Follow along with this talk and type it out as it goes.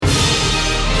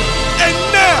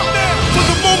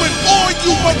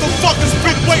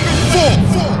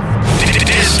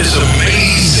This is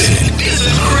amazing. This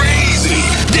is crazy.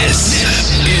 This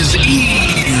is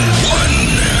E1.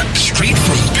 Straight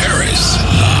from Paris.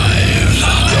 Live.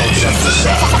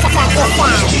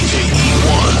 DJ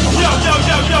E1. Yo.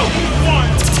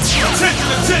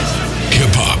 Attention.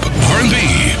 Hip-hop,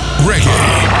 R&B, reggae.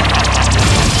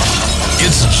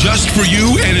 It's just for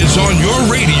you and it's on your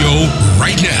radio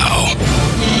right now.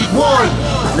 E1.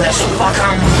 Let's fuck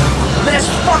 'em. Let's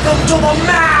fuck 'em to the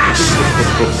max.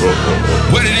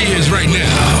 What it is right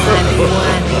now.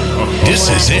 This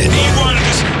is it. E1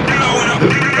 is blowing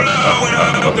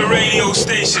up the radio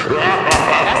station. That's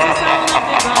the sound of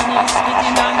the gunners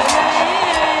spitting down the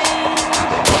lane.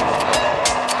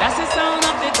 That's the sound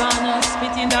of the gunners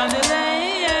spitting down the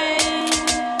lane.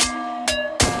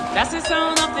 That's the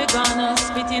sound of the gunners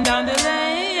spitting down the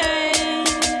lane.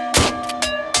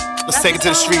 Let's take it to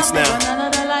the streets now.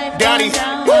 Donnie,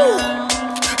 woo!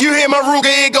 You hear my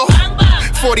Ruger ego?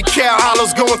 40 cal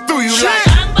hollows going through you like.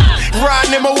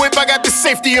 Riding in my whip, I got the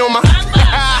safety on my.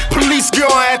 Police girl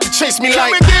had to chase me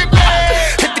like.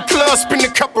 Hit the club, spend a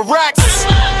couple racks.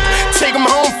 Take them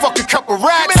home, fuck a couple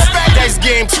racks. Dice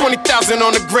game, 20,000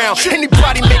 on the ground.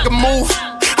 Anybody make a move,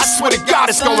 I swear to God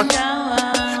it's going.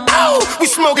 Ow, we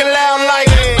smoking loud like.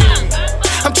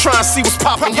 I'm trying to see what's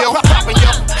poppin', yo.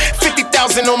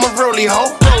 50,000 on my rollie,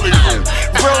 ho.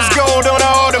 Rose gold on the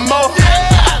Audemo.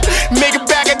 Make it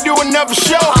back and do another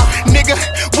show. Nigga,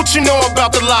 what you know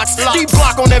about the locks?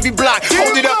 D-block on every block.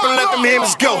 Hold it up and let them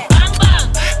hammers go.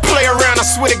 Play around, I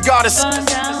swear to God it's.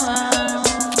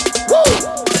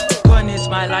 Gun is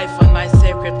my life and my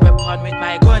sacred weapon. With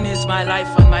my gun is my life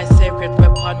and my sacred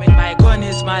weapon. With my gun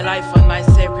is my life and my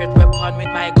sacred weapon. With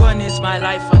my gun is my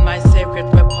life and my sacred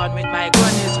weapon. With my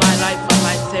gun is my life and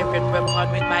my sacred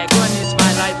weapon. With my gun is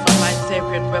my life and my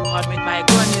sacred weapon. With my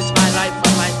gun is my life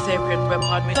and my sacred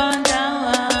weapon.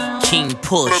 King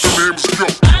Push.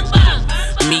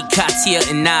 Me, Katia,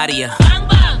 and Nadia.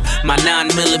 My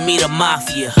 9mm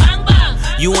mafia.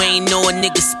 You ain't know a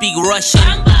nigga speak Russian.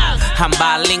 I'm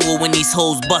bilingual when these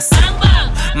hoes bustin'.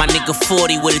 My nigga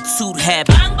 40 with a toot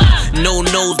habit. No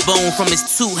nose bone from his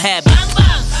toot habit.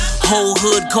 Whole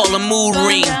hood call a mood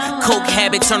ring. Coke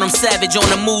habit turn him savage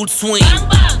on a mood swing.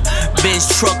 Benz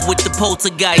truck with the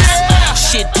poltergeist.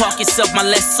 Shit pockets up my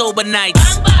less sober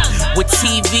nights. With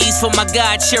TVs for my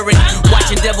God cheering.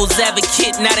 Watching Devil's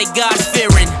Advocate, now they God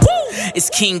fearing. It's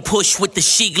King Push with the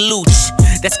Sheek Louch.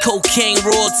 That's cocaine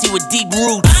royalty with deep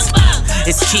roots.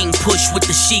 It's King Push with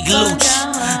the Sheek Louch.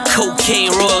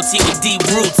 Cocaine royalty with deep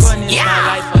roots. Yeah.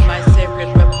 My life and my sacred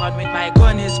weapon. With my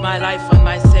gun is my life and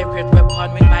my sacred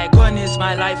weapon. With my gun is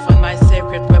my life and my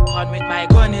sacred weapon. With my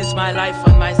gun is my life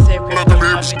and my sacred weapon.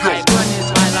 With my gun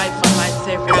is my life and my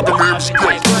sacred weapon. With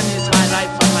my gun is my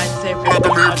life and my sacred weapon.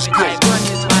 With my gun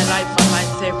is my life and my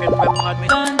sacred weapon.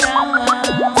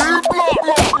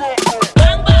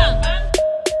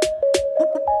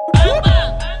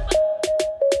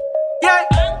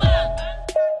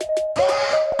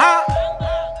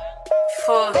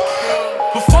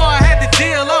 Before I had the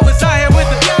deal, I was out here with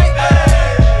the.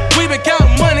 We been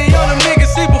counting money on them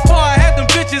niggas. See, before I had them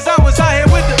bitches, I was out here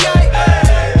with the.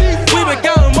 We been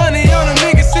counting money on them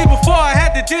niggas. See, before I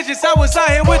had the digits, I was out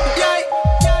here with the.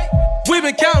 We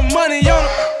been counting money on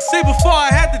them. See, before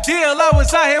I had the deal, I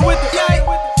was out here with the.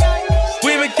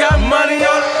 We been counting money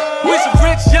on them. We some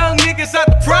rich young niggas out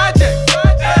the project.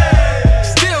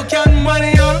 Still counting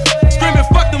money on them. Screaming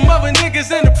fuck them other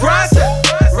niggas in the process.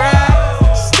 Right?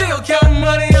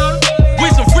 Money on them. We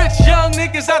some rich young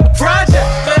niggas out the project.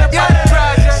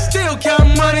 Still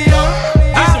counting money on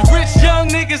them. We some rich young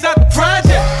niggas out the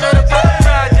project.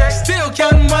 Still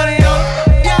counting money on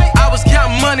them. I was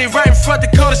counting money right in front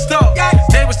of the corner store.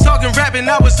 They was talking rapping,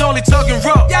 I was only talking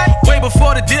raw. Way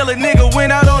before the deal, a nigga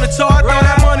went out on the tour. I throw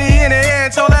that money in the air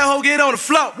and told that hoe get on the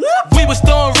floor. We was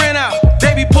throwing rent out,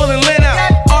 they be pulling lint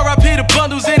out. R.I.P. the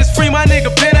bundles and it's free, my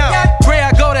nigga pen out. Pray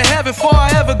I go to heaven before I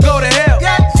ever go to hell.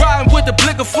 Riding with the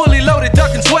blicker fully loaded,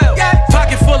 ducking 12.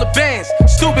 Pocket full of bands,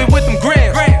 stupid with them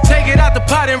grams. Take it out the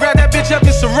pot and wrap that bitch up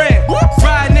in saran.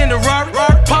 Riding in the Rari,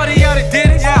 party out at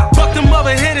Diddy. Fuck them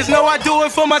other hitters, know I do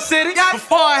it for my city.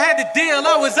 Before I had the deal,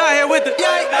 I was out here with the.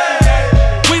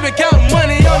 We been counting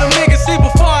money on them niggas. See,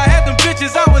 before I had them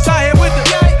bitches, I was out here with the.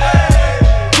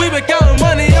 We been counting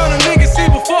money on them niggas. See,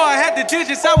 before I had the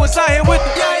digits, I was out here with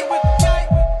the.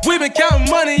 We been counting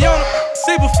money on them.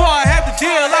 See, before I had the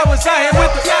deal, I was out here with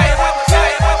the.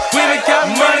 We been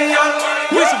counting money on them.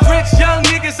 We some rich young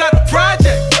niggas out the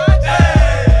project.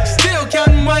 Still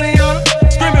counting money on them.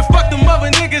 Screaming fuck them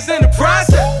other niggas in the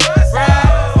process.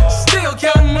 Still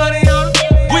counting money on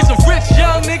them. We some rich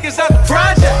young niggas out the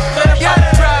project.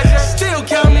 Still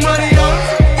counting money on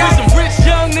them. We some rich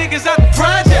young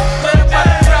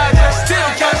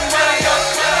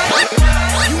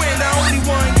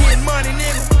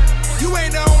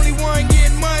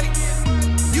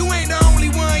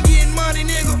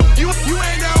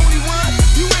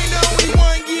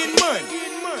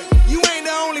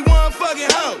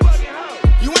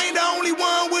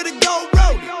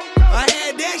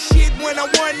one, I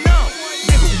want none.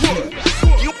 Nigga, what?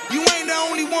 You ain't the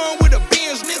only one with a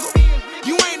Benz, nigga.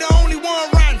 You ain't the only one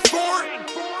riding foreign.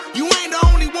 You ain't the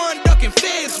only one ducking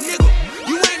feds, nigga.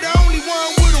 You ain't the only one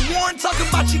with a warrant. Talking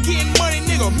about you getting money,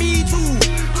 nigga, me too.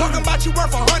 Talking about you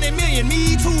worth 100 million,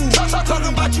 me too.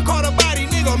 Talking about you caught a body,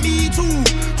 nigga, me too.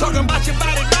 Talking about your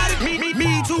body,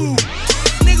 me too.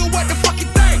 Nigga, what the fuck you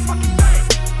think?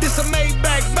 This a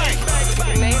Maybach bank.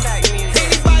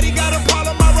 Anybody got a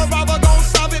problem, my revolver gon'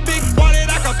 solve it. Big boy that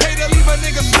I can pay to leave a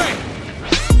nigga straight.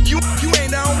 You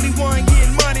ain't the only one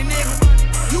getting money, nigga.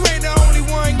 You ain't the only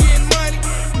one getting money.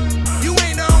 You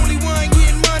ain't the only one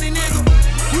getting money, nigga.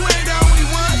 You ain't the only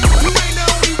one. You ain't the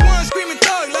only one screaming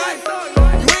thug life.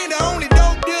 You ain't the only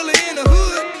dope dealer in the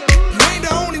hood. You ain't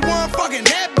the only one fucking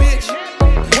that bitch.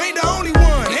 You ain't the only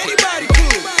one. Anybody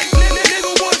could.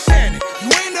 Nigga, what's happening? You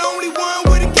ain't the only one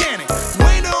with a cannon. You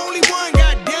ain't the only one,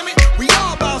 goddammit. We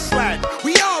all about sliding.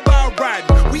 We all about riding.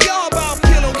 We all about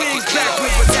killing wigs back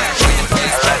with protection.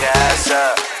 I like her ass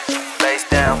up, face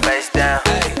down, face down.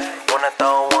 Wanna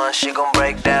throw one, she gon'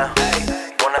 break down.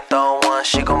 Wanna throw one,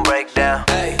 she gon' break down.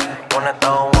 Wanna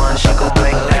throw one, she gon'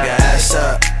 break down. Like her ass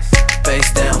up,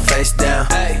 face down, face down.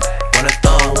 Wanna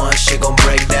throw one, she gon'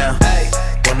 break down.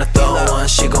 Wanna throw one,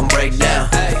 she gon' break down.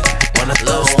 Wanna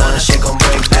throw one, she gon'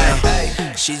 break down.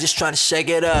 She just tryna shake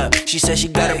it up. She said she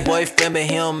got a boyfriend, but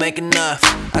he don't make enough.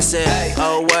 I said,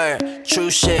 oh word, true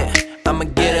shit. I'ma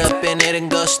get up in it and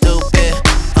go stupid.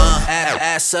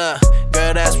 Ass up,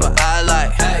 girl, that's what I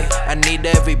like. I need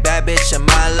every bad bitch in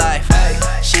my life.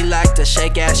 She like to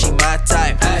shake ass, she my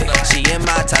type. She in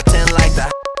my top 10 like the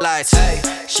lights.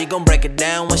 She gon' break it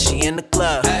down when she in the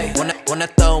club. When I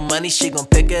throw money, she gon'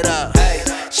 pick it up.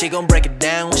 She gon' break it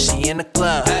down when she in the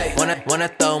club. When I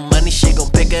throw money, she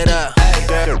gon' pick it up.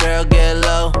 Girl, get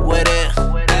low with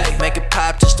it. Make it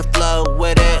pop just to flow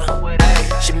with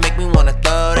it. She make me wanna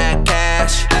throw that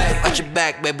cash. Watch your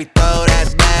back, baby, throw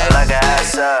that back. I like her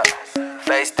ass up,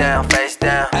 face down, face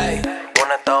down.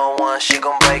 Wanna throw one, she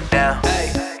gon' break down.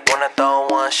 Wanna throw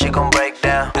one, she gon' break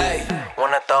down.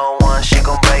 Wanna throw one, she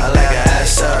gon' break down. I like her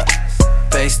ass up,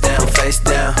 face down, face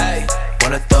down.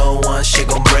 Wanna throw one, she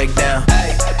gon' break down.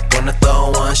 Wanna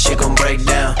throw one, she gon' break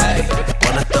down.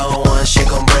 Wanna throw one, she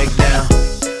gon' break down.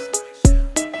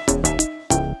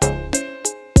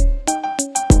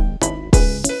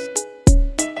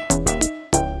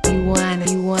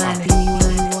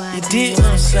 You did what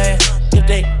I'm saying. If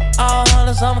they all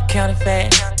hunters, I'm a county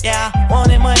fat. Yeah, I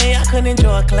wanted money, I couldn't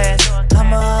enjoy class.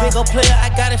 I'm a big ol' player, I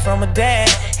got it from a dad.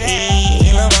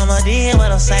 Hey, lil' mama did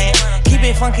what I'm saying. Keep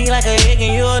it funky like a egg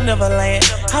and you'll never land.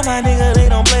 How my niggas, they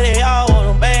don't play, they all want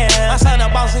them band. My son a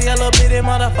boss, he a little bitty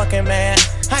motherfucking man.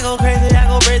 I go crazy, I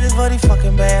go crazy for these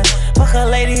fucking bands. Fuck a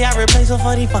lady, I replace her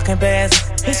for these fucking bands.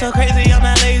 He's so crazy, I'm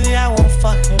not lazy, I want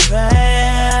fucking band.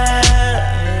 Yeah.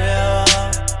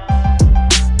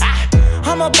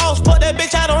 I'm a boss, put that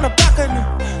bitch out on the balcony.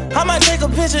 I might take a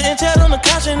picture and tell them to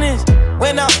caution this.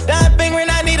 When I'm done fingering,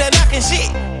 I need a knocking shit.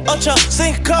 Ocho,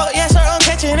 Cinco, yes sir, I'm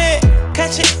catching it.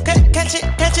 Catch it, catch it,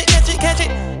 catch it, catch it, catch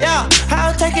it. Yeah,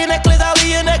 I'll take your necklace, I'll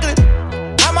be your necklace.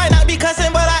 I might not be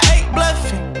cussing, but I ain't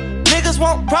bluffing. Niggas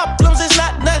want problems, it's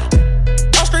not nothing.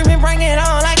 I'm screaming, bring it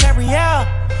on like Gabrielle.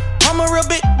 I'm a real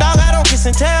big dog, I don't kiss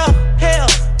and tell. Hell,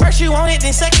 first you want it,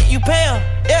 then second you pale.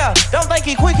 Yeah, don't think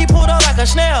he quick, he pulled up like a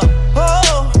snail.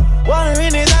 Oh, water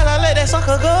in his eyes, I let that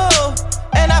sucker go.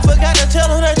 And I forgot to tell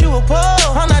her that you a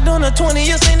pole. I'm not doing a 20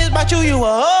 years sentence, but you a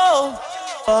hoe.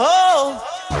 Oh,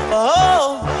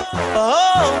 oh, oh,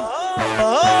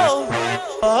 oh,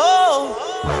 oh,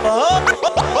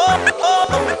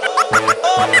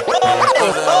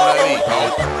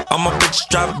 All my bitches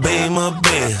drop Beamer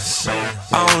Benz.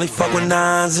 I only fuck with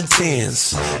 9s and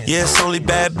 10s. Yeah, it's only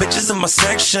bad bitches in my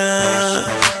section.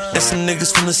 And some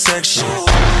niggas from the section.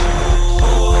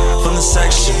 From the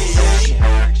section.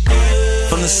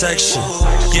 From the section.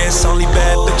 Yeah, it's only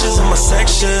bad bitches in my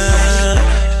section.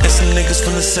 And some niggas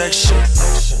from the section.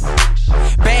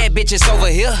 Bad bitches over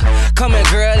here. Come here,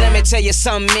 girl, let me tell you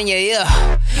something in your ear.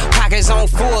 Pockets on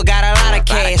full, got a lot of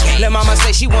cash. Let mama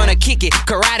say she wanna kick it,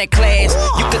 karate class.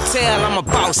 You could tell I'm a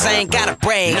boss, I ain't gotta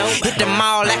brag. Hit the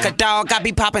mall like a dog, I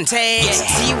be popping tags.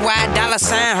 TY dollar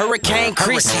sign, Hurricane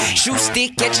Chris. Shoot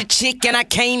stick at your chick and I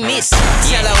can't miss.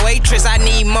 Tell a waitress I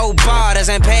need more barters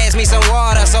and pass me some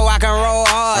water so I can roll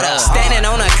harder. Standing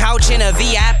on a couch in a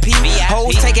VIP.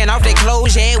 Hoes taking off their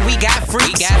clothes, yeah, we got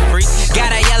freaks.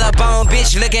 Got a yellow bone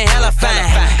bitch looking hella fine.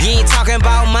 You ain't talking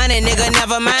about money, nigga,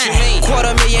 never mind.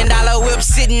 $250,000 whip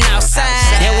sitting outside.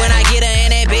 And when I get her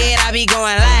in that bed, I be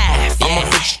going live. Yeah. I'm a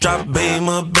bitch, drop beam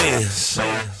a Benz.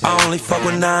 I only fuck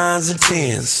with 9s and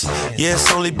 10s. Yeah,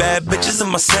 it's only bad bitches in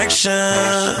my section.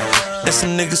 And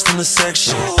some niggas from the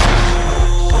section.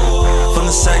 From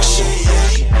the section.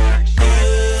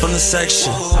 From the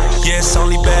section. Yeah, it's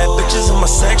only bad bitches in my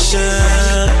section.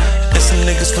 And some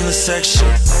niggas from the section.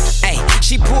 Hey,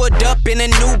 she pulled up in a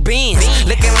new Benz,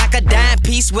 looking like a dime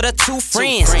piece with her two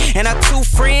friends. And her two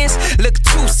friends look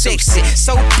too sexy.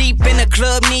 So deep in the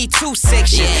club, need two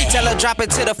sections. Tell her drop it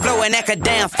to the floor and act a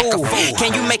damn fool.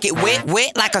 Can you make it wet,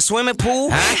 wet like a swimming pool?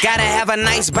 Gotta have a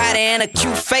nice body and a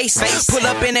cute face. Pull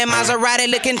up in that Maserati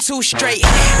looking too straight.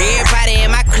 Everybody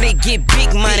in my clique get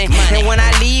big money. And when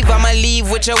I leave, I'ma leave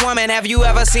with your woman. Have you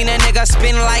ever seen a nigga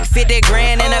spend like 50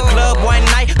 grand in a club one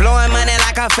night? Blowing money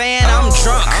like a fan, I'm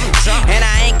drunk. And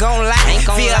I ain't gon' lie,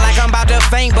 feel like I'm about to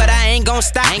faint, but I ain't gon'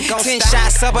 stop. 10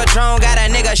 shots of Patron, got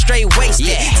a nigga straight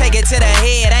wasted. Take it to the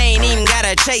head, I ain't even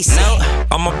gotta chase it.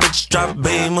 I'm a bitch, drop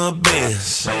beam a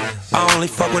Benz. I only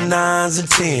fuck with 9s and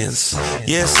 10s.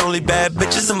 Yeah, it's only bad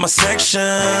bitches in my section.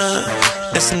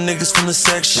 And some niggas from the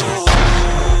section.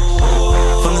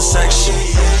 From the section.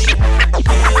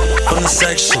 From the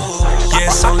section. Yeah,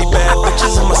 it's only bad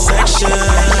bitches in my section.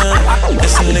 And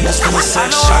some niggas from the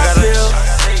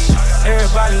section.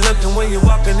 Everybody looking when you're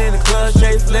walking in the club,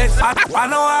 straight flex. I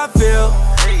know how I feel.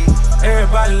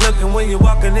 Everybody looking when you're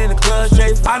walking in the club,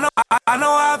 straight. I know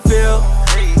how I feel.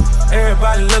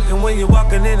 Everybody looking when you're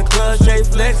walking in the club, straight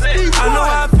flex. I know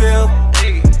how I feel.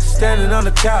 Standing on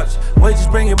the couch, wait,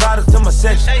 just bring your bottles to my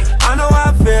section. I know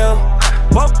how I feel.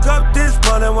 Woke up this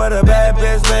morning with a bad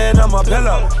bitch laying on my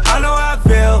pillow. I know how I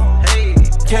feel.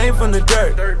 Came from the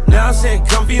dirt, now I'm sitting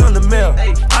comfy on the mill.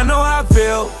 I know how I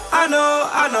feel. I know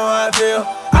how I feel.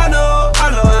 I know how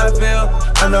I feel.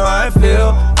 I know how I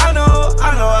feel. I know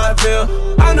how I feel.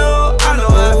 I know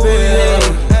how I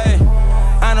feel.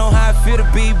 I know how I feel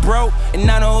to be broke, and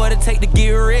I know what it take to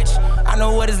get rich. I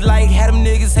know what it's like, have them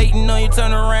niggas hating on you,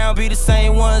 turn around, be the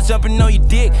same ones jumping on your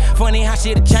dick. Funny how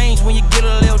shit'll change when you get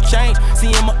a little change.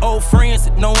 Seeing my old friends,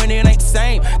 knowing it ain't the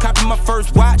same. Copping my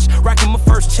first watch, rocking my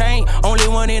first chain. Only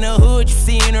one in the hood, you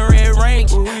see in the red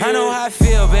range. I know how I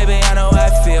feel, baby, I know how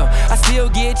I feel. I still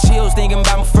get chills thinking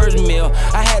about my first meal.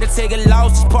 I had to take a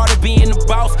loss, it's part of being the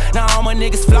boss. Now all my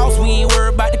niggas floss, we ain't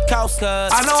worried about the cost,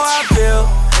 cause I know how I feel.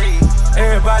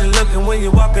 Everybody looking when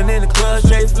you're walking in the club,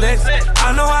 straight flex.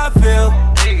 I know how I feel.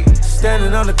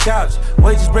 Standing on the couch,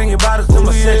 wait, just bring your bottles to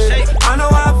my section. I know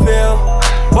how I feel.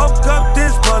 Woke up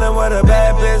this morning with a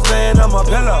bad bitch laying on my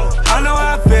pillow. I know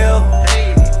how I feel.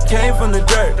 Came from the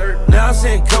dirt, now I'm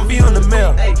sitting comfy on the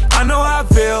mill. I know how I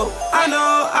feel. I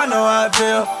know how I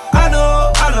feel. I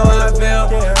know how I feel.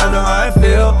 I know how I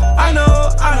feel. I know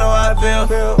how I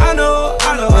feel. I know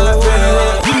how I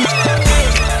feel.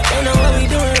 They know what we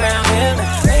doing around here.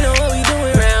 They know what we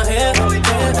doing around here.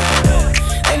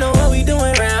 They know what we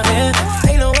doing around here.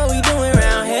 They know what we doing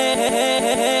around here.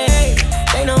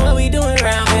 They know what we doing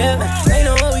around here. They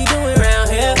know what we doing around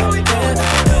here.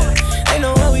 They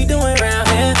know what we doing around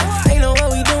here. They know what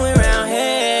we doing around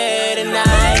here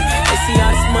tonight. They see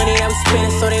all this money that we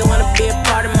spending, so they wanna be a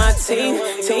part of my team.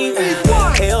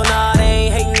 Hell nah, they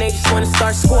ain't hating, they just wanna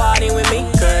start squatting with me,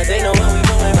 cause they know what we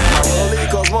doing around here. Only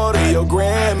cost more than your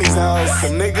Grammy's house.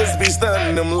 Some niggas be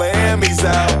stunning them Lammy's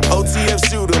out. OTF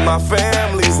shooter, my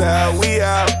family's out. We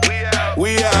out. Going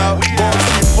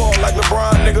to fall like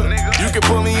LeBron, nigga. You can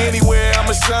put me anywhere,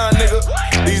 I'ma shine, nigga.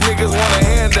 These niggas want a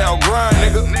handout, grind,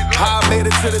 nigga. How I made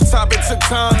it to the top, it took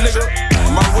time, nigga.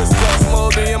 My wrist cost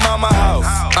more than your mama house.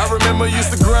 I remember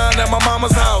used to grind at my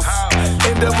mama's house.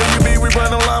 NWB, we run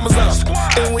them llamas out.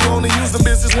 And we only use the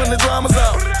business when the drama's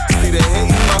out. See, they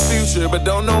hating my future, but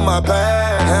don't know my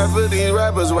past. Half of these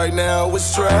rappers right now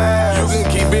is trash. You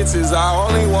can keep bitches, I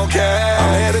only want cash.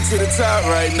 I'm headed to the top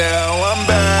right now, I'm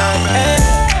back. Hey,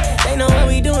 they know what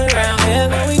we doing around here.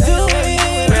 What we doing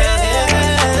around here.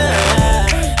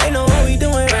 They know what we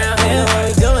doing around here. What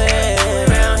we doing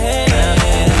around here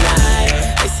tonight.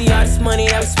 They see all this money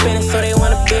that we spending, so they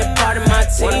wanna be a part of my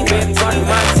team. Be a part of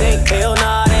my team. Hell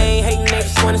nah, they ain't hating, they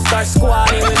just wanna start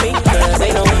squatting with me, cause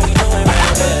they know what we doing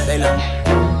around here. They know.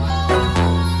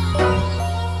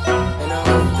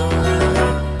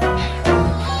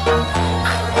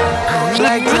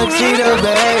 Black Tuxedo,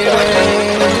 baby.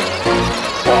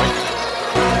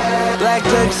 Black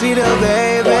Tuxedo,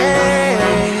 baby.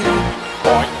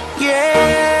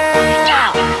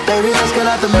 Yeah. Baby, let's cut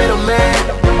out the middleman.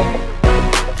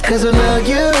 Cause I know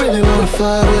you really wanna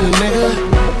fuck with a nigga.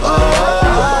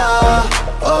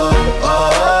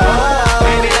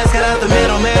 Baby, let's cut out the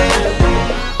middleman.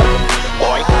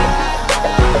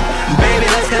 Baby,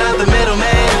 let's cut out the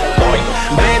middleman.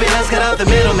 Baby, let's cut out the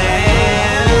middleman.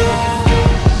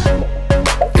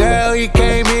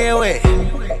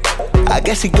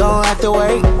 guess he gon' have to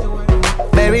wait.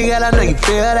 Baby girl, I know you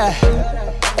feel that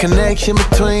connection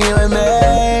between you and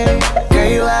me. Girl,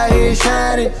 you out here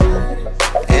shining,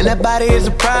 and that body is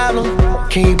a problem.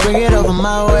 Can you bring it over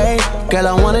my way? Girl,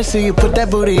 I wanna see you put that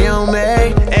booty on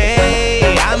me.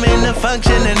 Hey, I'm in the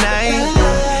function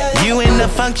tonight. You in the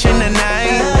function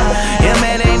tonight. Your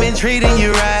man ain't been treating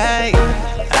you right.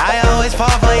 I always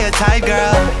fall for your type,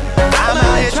 girl. I'm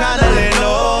out here tryna lay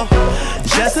low.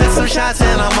 Just took some shots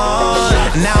and I'm on.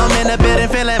 Now I'm in the building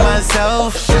feeling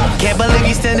myself. Can't believe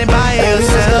you standing by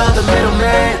yourself. The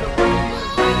middleman,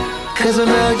 'cause I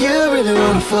know you really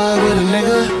wanna fuck with a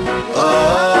nigga.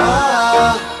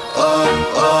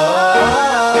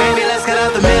 Baby, let's get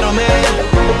out the middleman.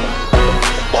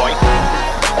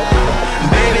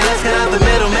 Baby, let's get out the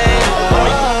middleman.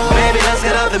 Baby, let's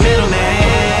get out the middleman.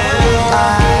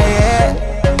 Yeah.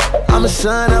 I'm a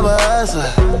son of a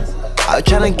hustler. I'm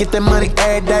tryna get that money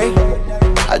every day.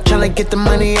 I'm tryna get the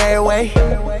money every way,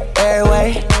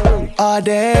 all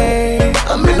day.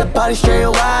 I'm in the party straight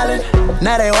wildin'.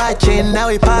 Now they watching, now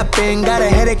we poppin'. Got a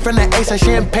headache from the ace of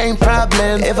champagne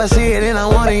problem. If I see it and I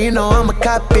want it, you know I'm a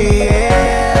copy,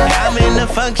 yeah. I'm in the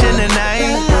function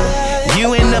tonight.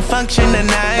 You in the function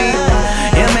tonight.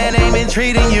 Your man ain't been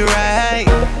treating you right.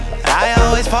 I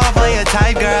always fall for your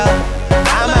type, girl.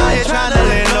 I'm out here tryna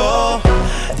lay low.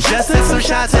 Just took some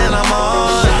shots and I'm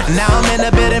on. Now I'm in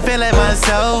the building feeling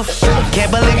myself. Can't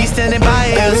believe you standing by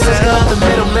yourself. Let's go the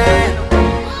middleman,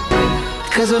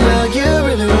 'cause I know you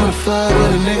really wanna fuck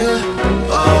with a nigga.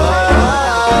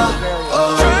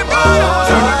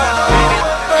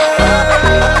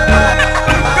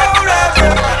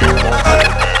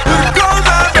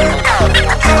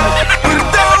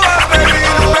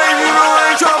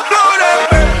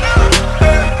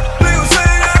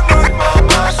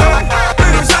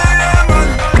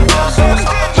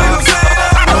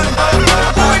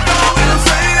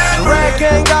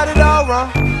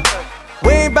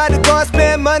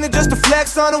 Just to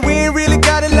flex on it, we ain't really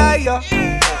got it like ya.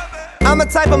 I'm a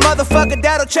type of motherfucker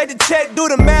that'll check the check, do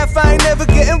the math, I ain't never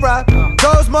getting robbed.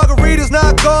 Those margaritas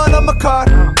not going on my card.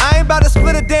 I ain't about to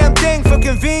split a damn thing for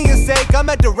convenience sake. I'm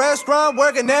at the restaurant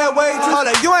working that waitress. Hold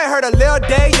up, you ain't heard of Lil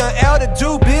Day, young L, the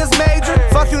Jew biz major.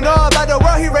 Fuck you know about the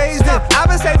world he raised in. I've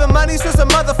been saving money since a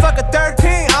motherfucker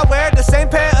 13. I wear the same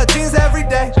pair of jeans every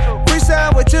day. Free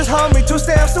sandwiches, homie, 2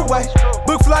 stamps away.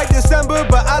 Book flight December,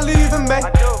 but I leave in May.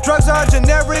 Drugs are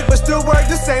generic, but still work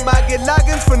the same. I get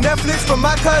logins for Netflix from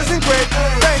my cousin Greg.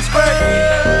 Thanks, Greg.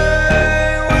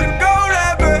 Hey, with a gold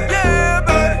at, babe. Yeah,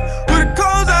 babe. With a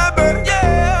cold at, babe.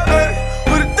 Yeah, babe.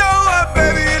 With a dough at,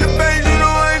 baby. In the face, you know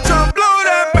I ain't tryna blow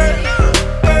that, babe.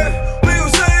 Hey, we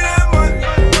gon' save that money. We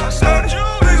gon'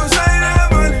 save that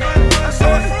money.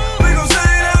 We gon'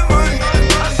 save that money.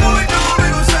 We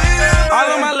gon' save that money. All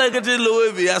of my luggage is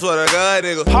Louis V, I swear to God,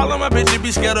 nigga. All of my bitches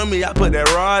be scared of me, I put that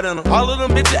rod in them. All of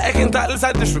them bitches acting thoughtless,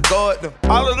 I disregard them.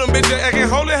 All of them bitches acting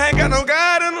holy, ain't got no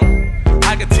God in them.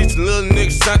 I can teach a little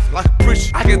nigga something like a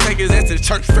preacher. I can take his ass to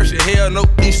church fresh as hell, no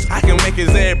Easter. I can make his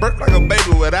ass burp like a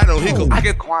baby without no hiccup. I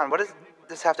can. Quan, what does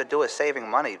this have to do with saving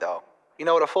money, though? You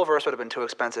know what, a full verse would have been too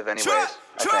expensive anyways.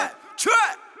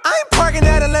 I ain't parking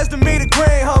at unless to meet a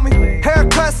grain, homie.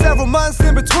 Haircut several months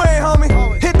in between, homie.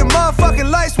 Hit the motherfucking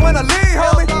lights when I leave,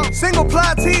 homie. Single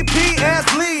ply TP, ass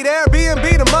bleed.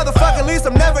 Airbnb, the motherfucking lease.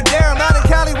 I'm never there. I'm out in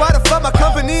Cali. Why the fuck my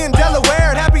company in Delaware?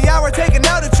 And happy hour taking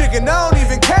out a chicken. I don't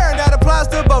even care. That applies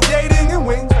to both dating and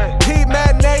wings. Heat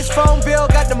matinees, phone bill.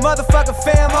 Got the motherfucking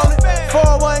fam on it.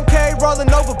 401k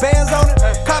rolling over bands on it.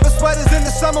 Copper sweaters in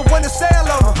the summer when the sale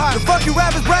on them. The fuck you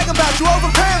rappers bragging about? You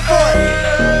overpaying for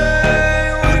it.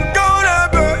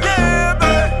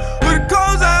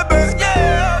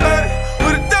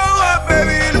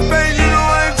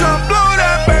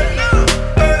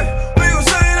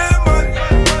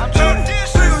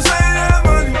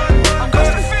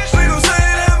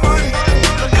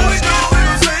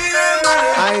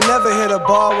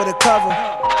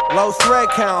 Low thread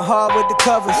count, hard with the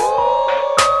covers.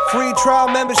 Free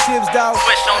trial memberships, dog.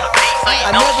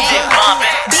 I never get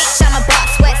bitch, I'm a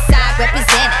boss, west side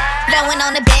representing. Blowing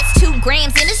on the best 2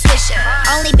 grams in a swisher.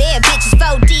 Only bad bitches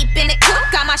 4 deep in the coop.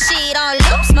 Got my shit on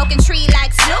loop, smoking tree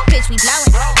like Snoop. Bitch, we blowing.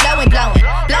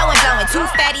 2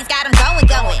 fatties got them going.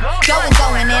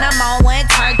 And I'm on one,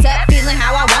 turned up, feeling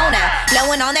how I wanna.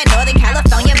 Blowing on that Northern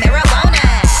California marijuana.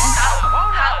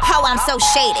 Oh, I'm so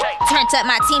shaded. Turned up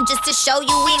my team just to show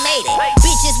you we made it.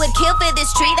 Bitches would kill for this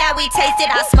tree that we tasted.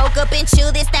 I smoke up and chew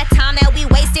this, that time that we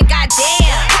wasted.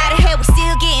 Goddamn, how the hell we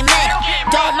still getting money?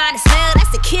 Don't mind the smell,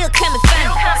 that's the kill coming from me.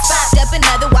 Sparked up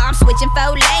another while I'm switching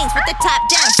 4 lanes with the top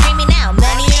down, screaming out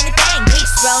money ain't a thing.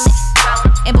 Bitch rolling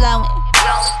and blowing,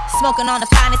 smoking on the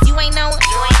finest you ain't knowing.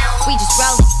 We just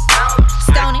rollin',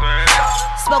 stonin',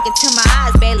 smoking till my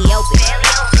eyes barely open.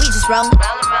 We just rollin',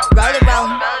 rollin',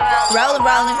 rollin', rollin',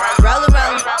 rollin', rollin',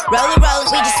 rollin', rollin',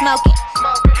 rollin'. We just smoking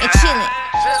and chillin'.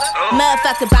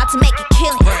 Motherfucker about to make a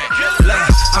killing.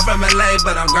 I'm from LA,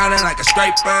 but I'm grinding like a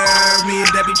scraper. Me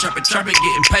and Debbie trapping,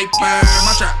 getting paper.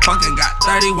 My trap funkin' got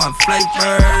 31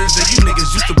 flavors. And you niggas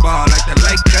used to ball like the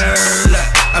Lakers. Look,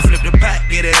 I flip the pack,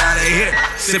 get it out of here.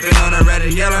 Sippin' on the red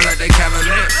and yellow like they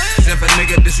Cavalier. If a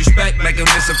nigga disrespect, make him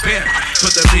disappear.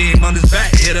 Put the beam on his back,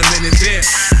 hit him in his ear.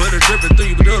 Put a drippin' through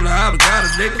you, do like avocado,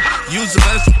 nigga. Use a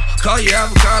vegetable, call you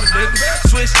avocado, nigga.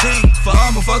 Switch team for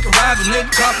all my fucking rival, nigga.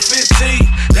 Call for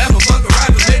 15, that my fucking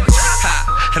rival, nigga.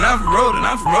 Ha. And I'm from rollin',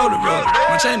 rollin'.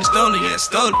 My chain is stolen, yeah,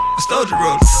 stole it. I stole your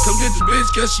roller. Come get the bitch,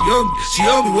 cause she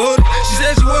owe me water. She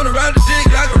said she wanna ride the dick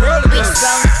like a roller coaster. We just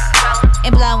rollin'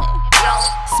 and blowin',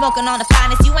 smoking on the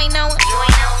finest you ain't knowin'.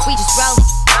 We just rollin',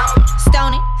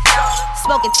 stonin',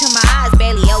 smoking till my eyes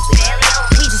barely open.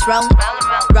 We just rollin',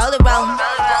 rollin', rollin',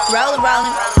 rollin',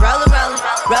 rollin', rollin', rollin',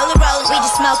 rollin', rollin'. We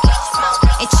just smoking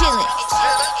and chillin'.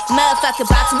 Motherfucker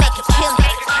about to make a killing.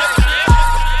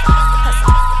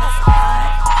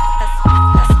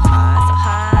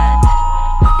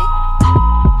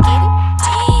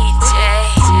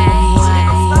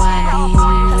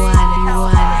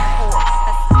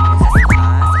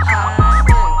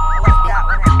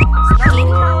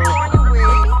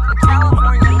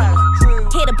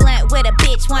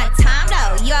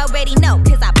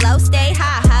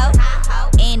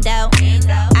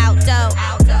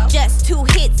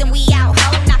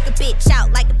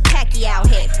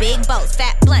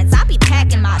 Fat blunts, I be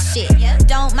packing my shit.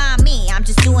 Don't mind me, I'm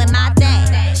just doing my thing.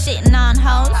 Shitting on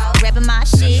hoes, repping my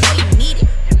shit. Oh, you need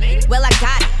it? Well, I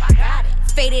got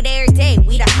it. Faded every day,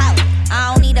 we the house.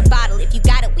 I don't need a bottle, if you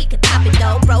got it, we can pop it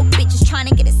though. Broke bitches trying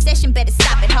to get a session, better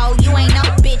stop it, ho. You ain't no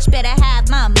bitch, better have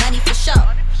my money for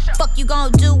sure. Fuck you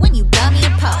gon' do when you bum me a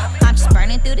pole? I'm just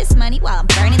burning through this money while I'm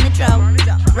burning the dough.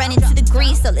 Running to the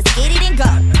green, so let's get it and go.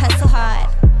 Hustle hard,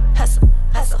 hustle,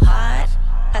 hustle hard.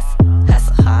 Hustle,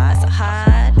 hustle hard, so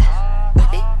hard.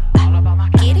 Whip it,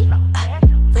 get it,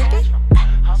 whip it,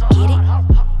 get it.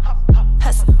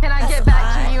 Hustle. Can I get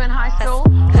back to you in high school?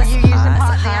 Were you using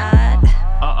pot then?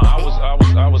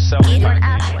 I was selling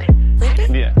pot.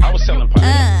 Yeah, I was selling pot.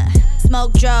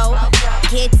 Smoke Joe,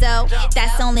 Ghetto.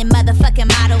 That's the only motherfucking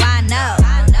motto I know.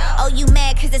 Oh, you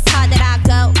mad cause it's hard that I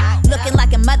go. Looking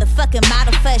like a motherfucking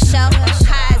model for show.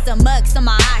 High as a mug, so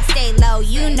my eyes stay low.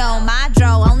 You know my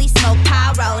dro, only smoke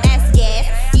pyro, that's gas.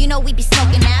 You know we be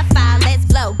smoking that fire, let's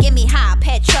blow. Give me high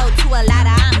petrol to a lot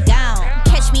of I'm gone.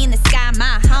 Catch me in the sky,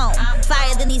 my home.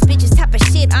 Flyer than these bitches, type of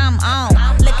shit I'm on.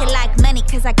 Looking like money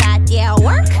cause I got yeah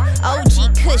work.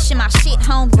 OG cushion, my shit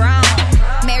homegrown.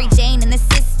 Mary Jane in the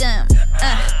system.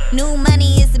 New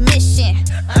money is a mission.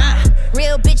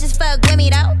 Real bitches fuck with me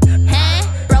though.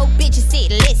 Huh? Broke bitches sit,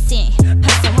 listen.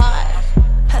 Hustle hard,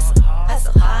 hustle,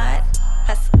 hustle hard,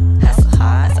 hustle, hustle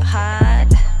hard, so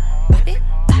hard. Whip it,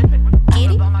 get it, whip it,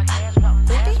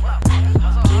 get it.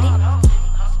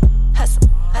 Hustle,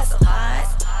 hustle hard,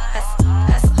 hustle,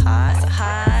 hustle hard, so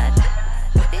hard.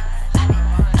 Whip it,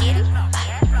 get it, whip it,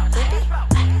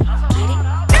 get it.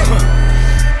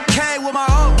 Came with my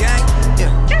old gang,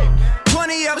 yeah.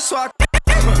 20 of us swap.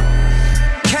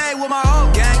 Came with my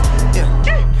old gang, yeah.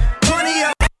 20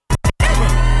 of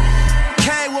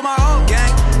came with my old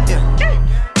gang, yeah.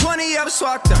 20 of us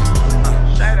swapped up.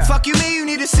 Fuck you mean you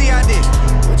need to see I did?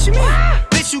 What you mean?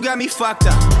 Bitch, you got me fucked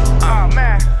up. Oh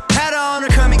man, had her on her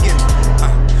come and get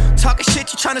it. Talking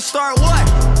shit, you tryna start what?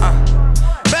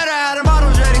 Better have the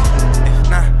models ready.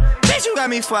 Nah, bitch, you got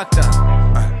me fucked up.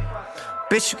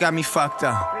 Bitch, you got me fucked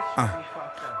up.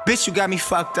 Bitch, you got me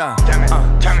fucked up.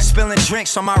 Spilling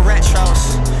drinks on my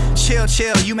retros. Chill,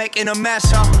 chill, you making a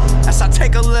mess, huh? As I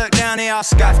take a look down there, I'll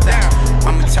scuff that.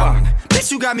 I'ma tell him,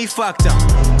 bitch, you got me fucked up.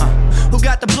 Who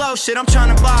got the blow shit I'm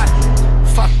tryna buy?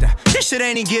 Fuck that, this shit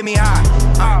ain't even get me high.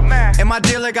 Oh man, and my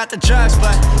dealer got the drugs,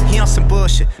 but he on some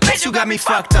bullshit. Bitch, you got me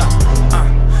fucked up.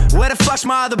 Where the fuck's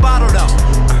my other bottle though?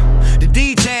 The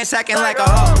DJ's acting like a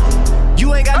hoe.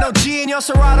 You ain't got no G in your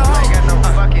Serato, ho. You ain't got no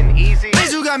fucking Easy.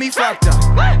 Bitch, you got me fucked up.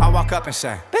 I walk up and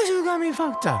say, bitch, you got me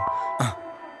fucked up.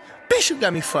 Bitch, you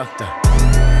got me fucked up.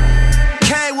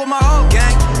 Came with my old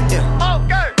gang, yeah.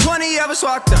 Okay. 20 of us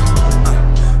walked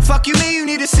up. Fuck you mean you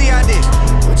need to see I did?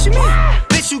 What you mean?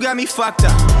 Bitch, you got me fucked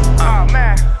up. Oh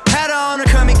man, had her on her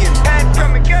come and get it. Had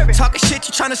come and get it. Talking shit,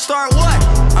 you tryna start what?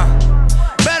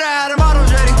 Better have the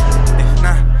models ready.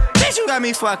 Nah, bitch, you got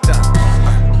me fucked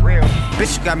up. Real.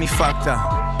 Bitch, you got me fucked up.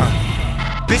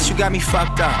 Bitch, you got me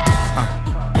fucked up.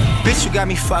 Bitch, you got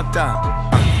me fucked up.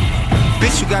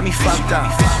 Bitch, you got me fucked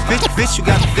up. Bitch, you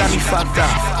got me fucked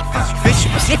up. Bitch,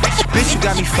 you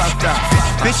got me fucked up.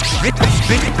 Bitch, you got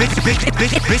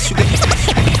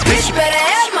Bitch better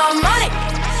have my money.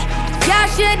 Y'all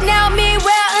should know me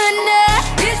well enough.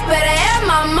 Bitch better have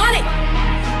my money.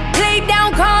 Please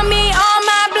don't call me on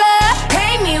my blood.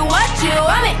 Pay me what you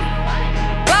want me.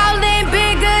 Ballin'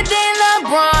 bigger than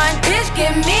LeBron. Bitch,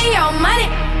 give me your money.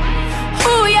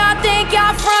 Who y'all think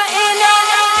y'all from?